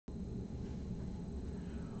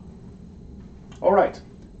All right,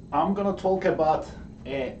 I'm gonna talk about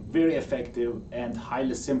a very effective and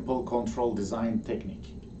highly simple control design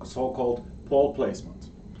technique, so-called pole placement.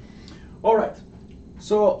 All right,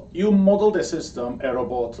 so you model the system, a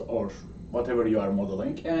robot or whatever you are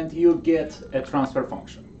modeling, and you get a transfer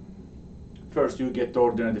function. First you get the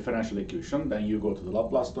ordinary differential equation, then you go to the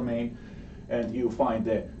Laplace domain and you find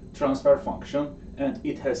the transfer function, and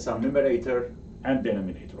it has some numerator and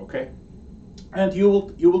denominator, okay? And you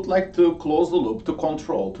would like to close the loop to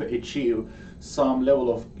control, to achieve some level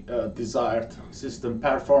of desired system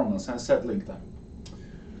performance and settling time.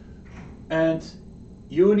 And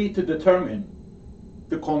you need to determine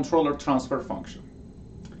the controller transfer function.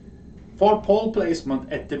 For pole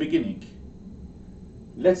placement at the beginning,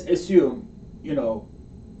 let's assume,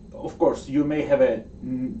 of course, you may have a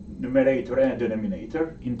numerator and a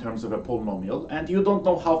denominator in terms of a polynomial, and you don't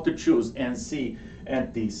know how to choose NC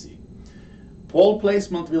and DC. Pole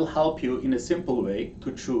placement will help you in a simple way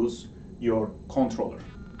to choose your controller.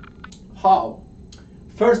 How?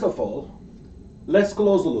 First of all, let's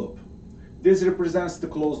close the loop. This represents the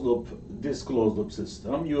closed loop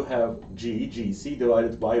system. You have GC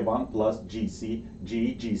divided by 1 plus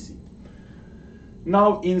GC.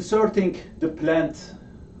 Now inserting the planned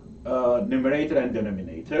numerator and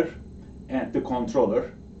denominator and the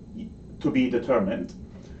controller to be determined,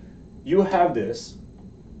 you have this,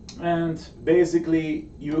 and basically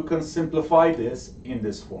you can simplify this in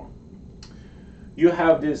this form. You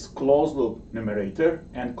have this closed loop numerator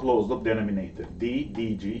and closed loop denominator, D,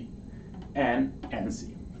 DG, and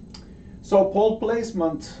NC. So pole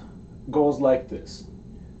placement goes like this.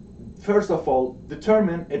 First of all,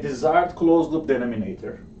 determine a desired closed loop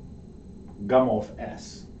denominator, gamma of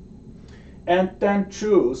S, and then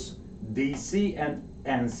choose DC and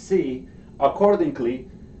NC accordingly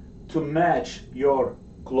to match your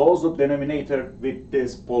closed loop denominator with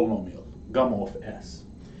this polynomial, gamma of S.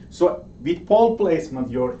 So with pole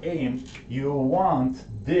placement, your aim, you want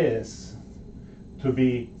this to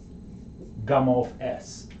be gamma of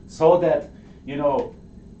S, so that,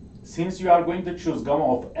 since you are going to choose gamma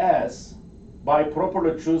of S, by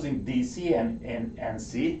properly choosing DC and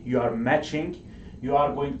NC, you are matching, you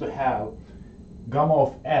are going to have gamma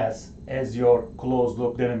of S as your closed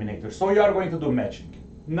loop denominator. So you are going to do matching.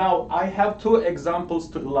 Now I have two examples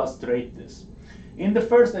to illustrate this. In the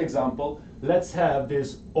first example, let's have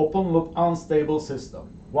this open loop unstable system,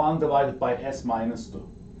 1 divided by S minus 2.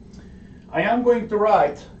 I am going to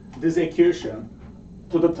write this equation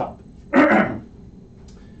to the top.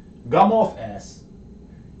 Gamma of S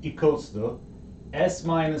equals to S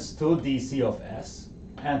minus 2 DC of S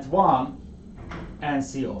and 1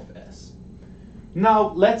 NC of S.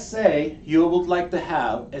 Now let's say you would like to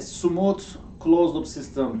have a smooth closed loop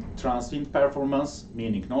system transient performance,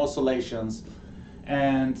 meaning no oscillations,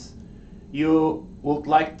 and you would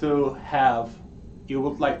like to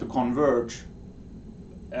converge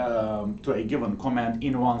to a given command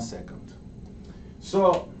in 1 second.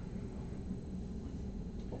 So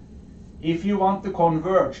if you want to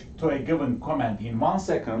converge to a given command in 1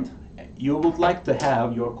 second, you would like to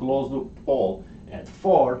have your closed loop pole at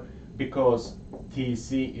 4, because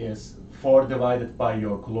TC is 4 divided by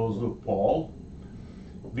your closed loop pole,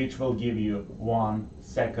 which will give you 1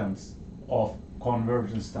 second of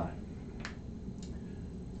convergence time.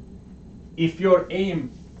 If your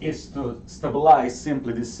aim is to stabilize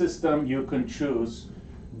simply this system, you can choose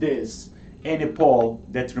any pole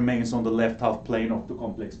that remains on the left half plane of the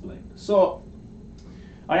complex plane. So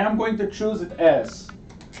I am going to choose it as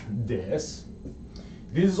this.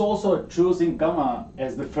 This is also choosing gamma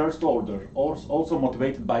as the first order, also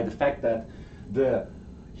motivated by the fact that the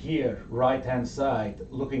here right hand side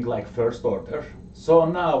looking like first order. So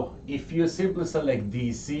now if you simply select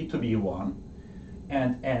DC to be 1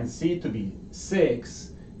 and NC to be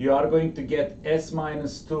 6, you are going to get S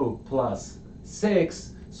minus 2 plus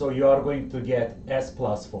 6, so you are going to get S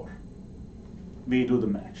plus 4. We do the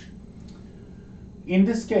match. In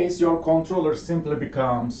this case, your controller simply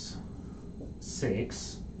becomes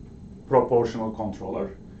 6, proportional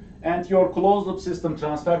controller, and your closed loop system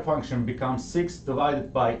transfer function becomes 6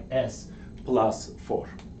 divided by S plus 4.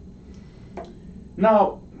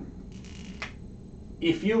 Now,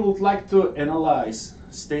 if you would like to analyze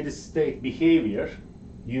steady state behavior,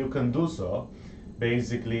 you can do so.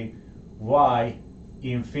 Basically, y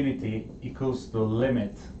infinity equals to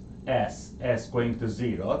limit s going to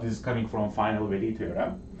 0. This is coming from final value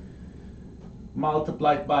theorem,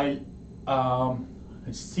 multiplied by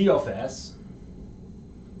c of s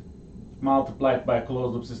multiplied by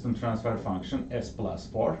closed loop system transfer function s plus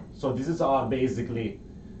 4. So this is our basically,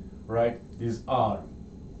 right, these are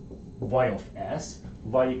y of s.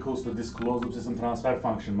 Y equals to this closed loop system transfer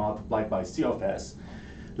function multiplied by c of s.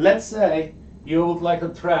 Let's say you would like to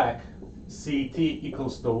track ct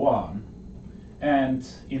equals to 1, and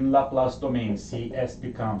in Laplace domain cs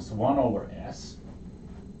becomes 1 over s.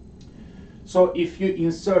 So if you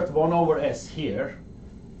insert 1 over s here,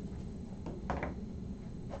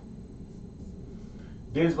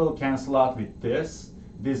 this will cancel out with this.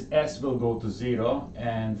 This s will go to 0,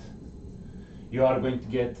 and you are going to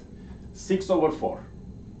get 6 over 4,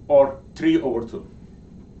 or 3 over 2.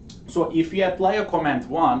 So if you apply a command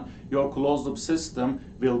 1, your closed loop system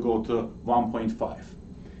will go to 1.5.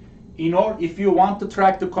 If you want to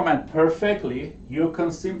track the command perfectly, you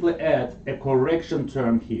can simply add a correction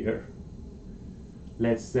term here.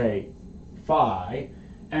 Let's say phi.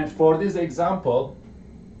 And for this example,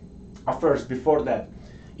 first, before that,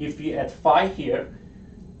 if you add phi here,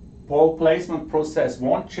 pole placement process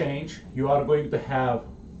won't change. You are going to have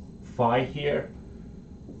phi here,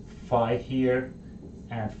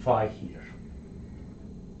 and phi here.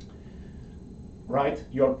 Right?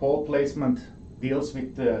 Your pole placement deals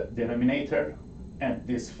with the denominator, and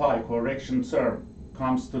this phi correction term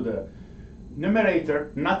comes to the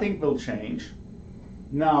numerator. Nothing will change.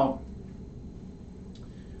 Now,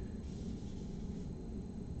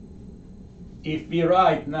 if we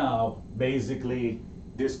write now, basically,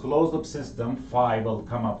 this closed loop system, phi will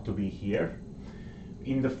come up to be here.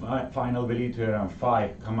 In the final value theorem,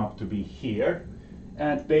 phi come up to be here.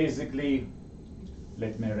 And basically,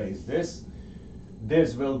 let me erase this.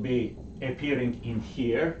 This will be appearing in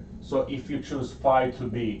here. So if you choose phi to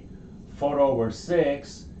be 4 over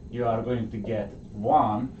 6, you are going to get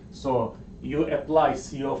 1. So you apply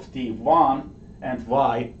c of t 1, and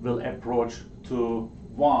y will approach to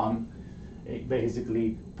 1.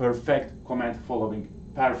 Basically, perfect command following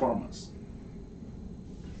performance.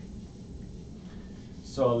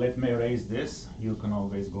 So let me erase this. You can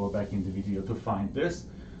always go back in the video to find this.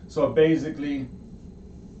 So basically,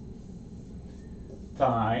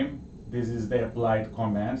 time, this is the applied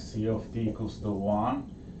command, c of t equals to 1,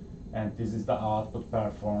 and this is the output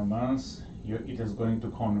performance. It is going to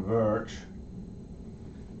converge.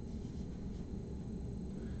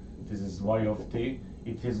 This is y of t.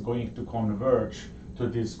 It is going to converge to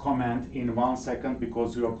this command in 1 second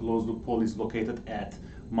because your closed loop pole is located at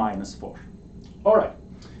 -4. All right,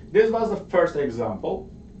 this was the first example.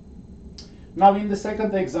 Now in the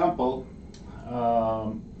second example,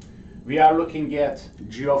 we are looking at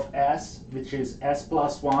g of s, which is s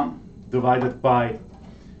plus 1 divided by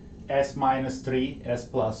s minus 3, s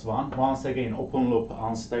plus 1. Once again, open loop,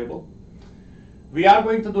 unstable. We are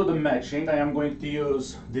going to do the matching. I am going to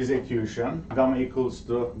use this equation, gamma equals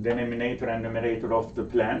to denominator and numerator of the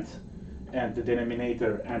plant, and the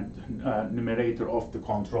denominator and numerator of the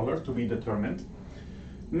controller to be determined.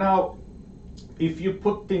 Now, if you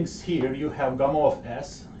put things here, you have gamma of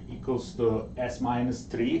s equals to s minus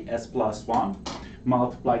 3, s plus 1,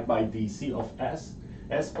 multiplied by dc of s,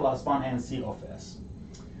 s plus 1, and c of s.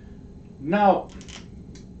 Now,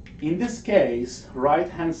 in this case,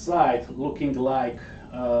 right-hand side looking like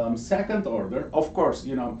second order. Of course,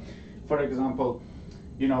 for example,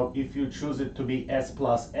 if you choose it to be s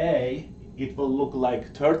plus a, it will look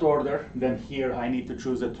like third order. Then here I need to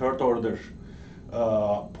choose a third order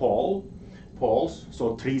poles,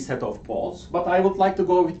 so 3 set of poles. But I would like to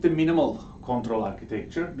go with the minimal control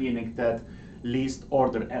architecture, meaning that least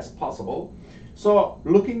order as possible. So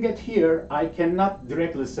looking at here, I cannot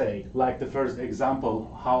directly say, like the first example,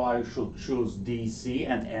 how I should choose DC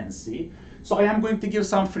and NC. So I am going to give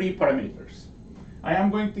some free parameters. I am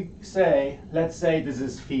going to say, let's say this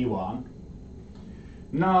is phi1.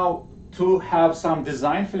 Now, to have some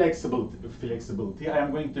design flexibility, I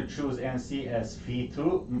am going to choose NC as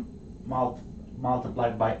phi2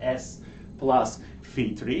 multiplied by S plus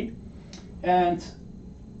phi3. And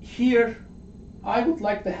here, I would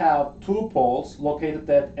like to have 2 poles located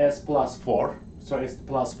at s plus 4, so s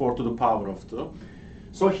plus 4 to the power of 2.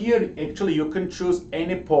 So here, actually, you can choose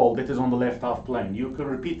any pole that is on the left half plane. You can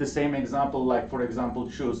repeat the same example, like, for example,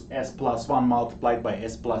 choose s plus 1 multiplied by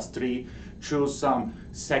s plus 3, choose some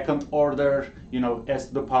second order, s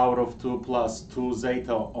to the power of 2 plus 2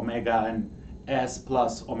 zeta omega, and s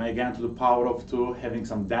plus omega n to the power of 2, having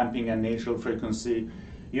some damping and natural frequency.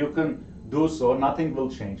 You can do so, nothing will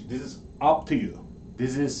change. This is up to you.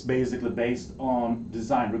 This is basically based on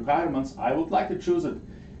design requirements. I would like to choose it.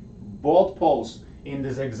 Both poles in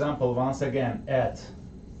this example, once again, at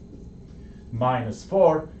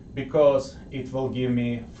 -4, because it will give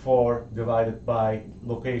me 4 divided by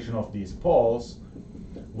location of these poles.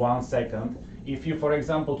 1 second. if you, for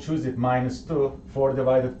example, choose it -2, 4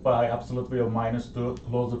 divided by absolute value of -2,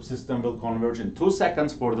 closed-loop system will converge in 2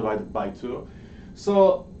 seconds, 4 divided by 2.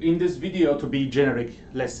 So in this video, to be generic,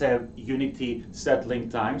 let's have unity settling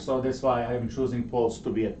time. So that's why I'm choosing poles to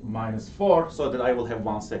be at -4, so that I will have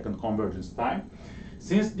 1 second convergence time.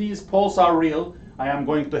 Since these poles are real, I am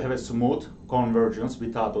going to have a smooth convergence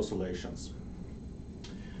without oscillations.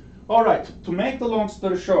 All right, to make the long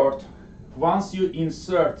story short, once you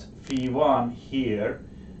insert phi1 here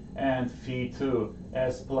and phi2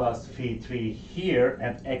 s plus phi3 here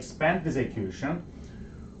and expand this equation,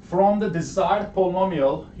 from the desired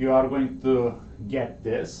polynomial you are going to get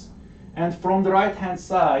this, and from the right hand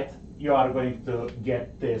side you are going to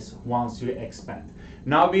get this once you expand.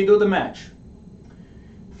 Now we do the match.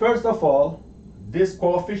 First of all, this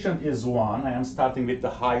coefficient is 1. I am starting with the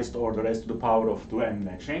highest order s to the power of 2 and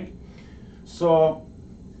matching. So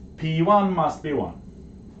P1 must be 1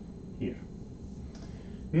 here.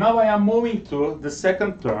 Now I am moving to the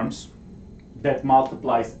second terms that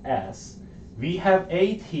multiplies s. We have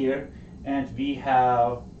 8 here and we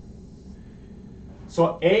have,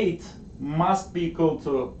 so 8 must be equal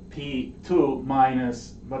to P2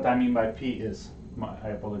 minus, what I mean by P is, I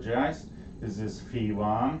apologize, this is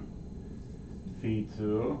phi1,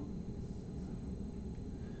 phi2,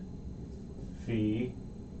 phi,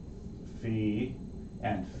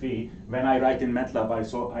 and phi. When I write in MATLAB,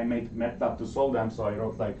 I made MATLAB to solve them, so I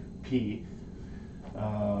wrote like P.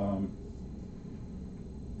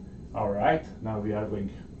 All right, now we are going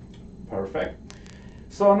perfect.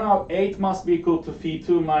 So now 8 must be equal to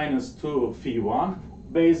phi2 minus 2 phi1.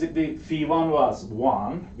 Basically, phi1 was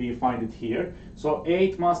 1. We find it here. So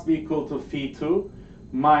 8 must be equal to phi2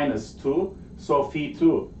 minus 2. So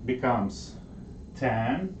phi2 becomes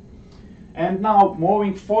 10. And now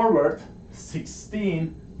moving forward,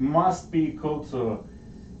 16 must be equal to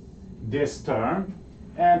this term.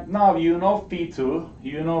 And now you know phi2,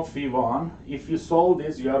 you know phi1. If you solve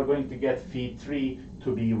this, you are going to get phi3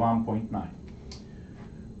 to be 1.9.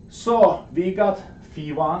 So we got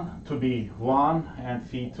phi1 to be 1, and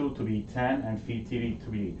phi2 to be 10, and phi3 to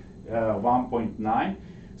be 1.9.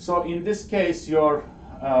 So in this case, your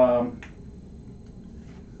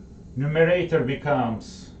numerator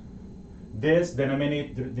becomes this,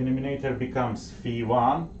 denominator becomes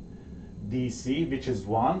phi1 dc, which is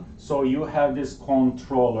 1. So you have this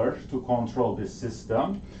controller to control this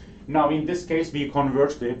system. Now in this case, we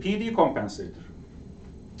converge to a PD compensator.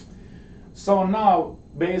 So now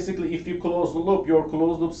basically, if you close the loop, your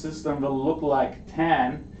closed loop system will look like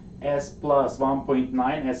 10 s plus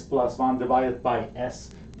 1.9 s plus 1 divided by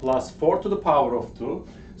s plus 4 to the power of 2.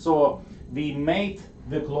 So we made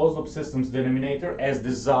the closed loop system's denominator as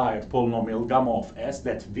desired polynomial gamma of s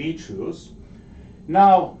that we choose.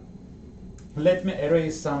 Now let me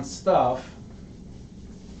erase some stuff.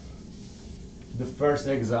 The first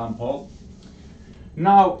example.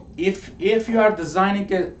 Now if you are designing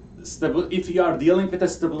if you are dealing with a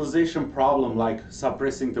stabilization problem like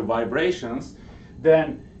suppressing the vibrations,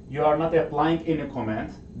 then you are not applying any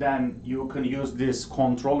command. Then you can use this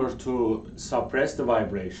controller to suppress the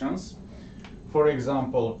vibrations. For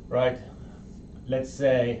example, right, let's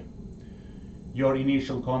say your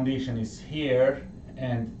initial condition is here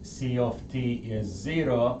and C of t is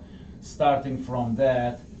 0. Starting from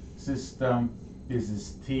that system, this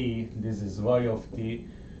is t, this is y of t,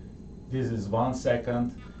 this is 1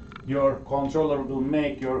 second. Your controller will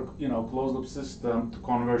make your closed loop system to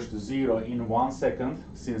converge to 0 in 1 second,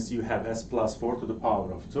 since you have s plus 4 to the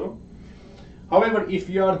power of 2. However, if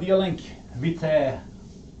you are dealing with a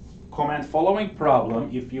command following problem,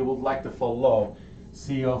 if you would like to follow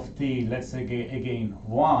c of t, let's say again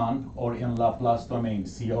 1, or in Laplace domain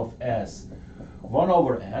c of s 1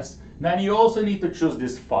 over s, then you also need to choose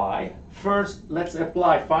this phi. First, let's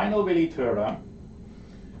apply final value theorem.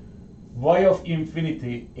 Y of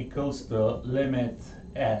infinity equals to limit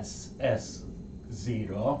s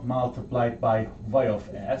 0 multiplied by y of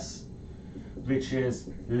s, which is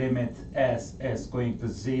limit s going to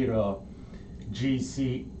 0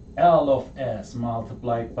 gc L of s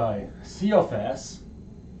multiplied by c of s.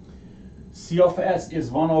 C of s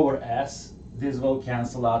is 1 over s. This will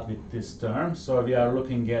cancel out with this term. So we are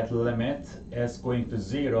looking at limit s going to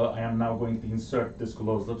 0. I am now going to insert this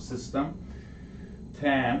closed loop system.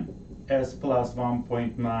 10 s plus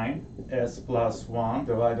 1.9 s plus 1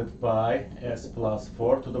 divided by s plus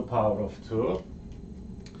 4 to the power of 2.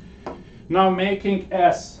 Now making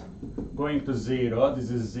s going to 0,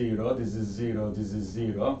 this is 0, this is 0, this is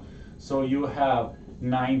 0. So you have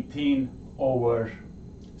 19 over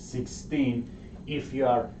 16 if you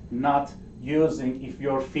are not using, if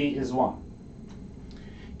your phi is 1.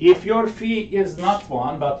 If your phi is not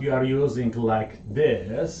 1, but you are using like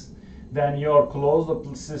this, then your closed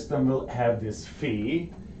loop system will have this phi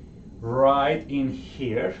right in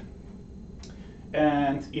here,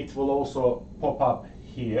 and it will also pop up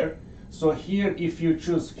here. So here, if you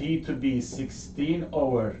choose phi to be 16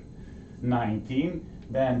 over 19,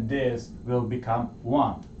 then this will become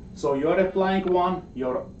 1. So you're applying 1,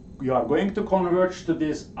 you are going to converge to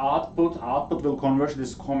this output. Output will converge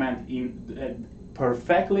this command in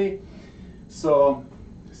perfectly. So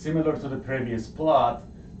similar to the previous plot,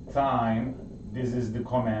 time, this is the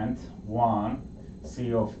command 1,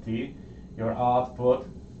 c of t. Your output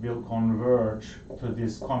will converge to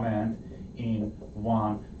this command in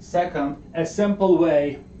 1 second. A simple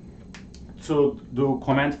way to do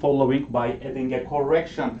command following by adding a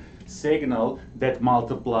correction signal that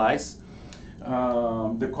multiplies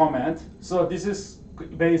the command. So this is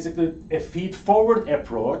basically a feed-forward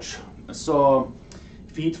approach. So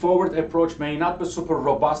feed-forward approach may not be super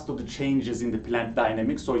robust to the changes in the plant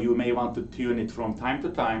dynamics, so you may want to tune it from time to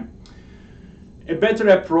time. A better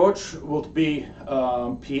approach would be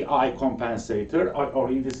PI compensator, or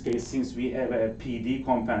in this case, since we have a PD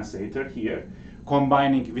compensator here,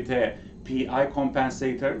 combining with a PI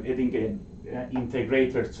compensator, adding an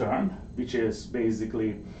integrator term, which is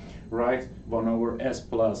basically, right, 1 over S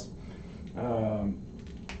plus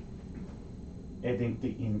adding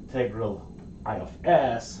the integral I of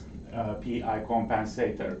S, PI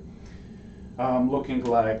compensator. Looking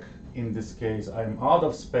like, in this case, I'm out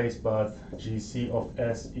of space, but GC of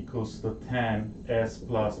S equals to 10 S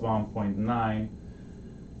plus 1.9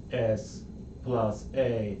 S plus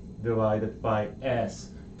A divided by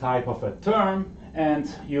S type of a term. And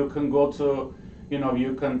you can go to,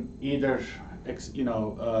 you can either,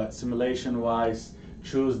 simulation wise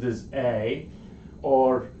choose this A,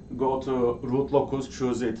 or go to root locus,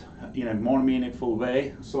 choose it in a more meaningful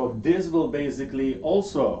way. So this will basically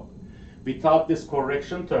also, without this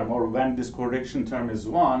correction term, or when this correction term is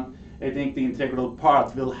 1, I think the integral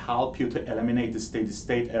part will help you to eliminate the steady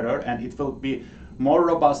state error, and it will be more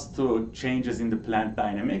robust to changes in the plant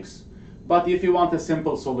dynamics. But if you want a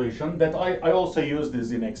simple solution, that I also use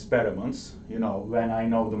this in experiments, when I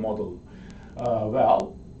know the model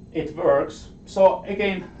well, it works. So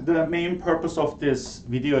again, the main purpose of this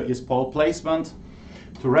video is pole placement.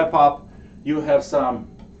 To wrap up, you have some,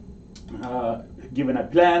 given a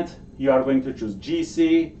plant, you are going to choose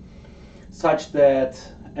GC such that,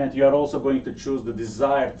 and you are also going to choose the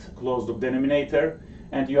desired closed loop denominator,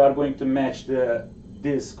 and you are going to match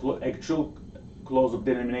this actual closed loop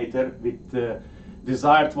denominator with the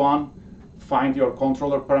desired one, find your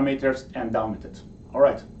controller parameters, and down with it. All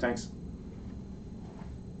right, thanks.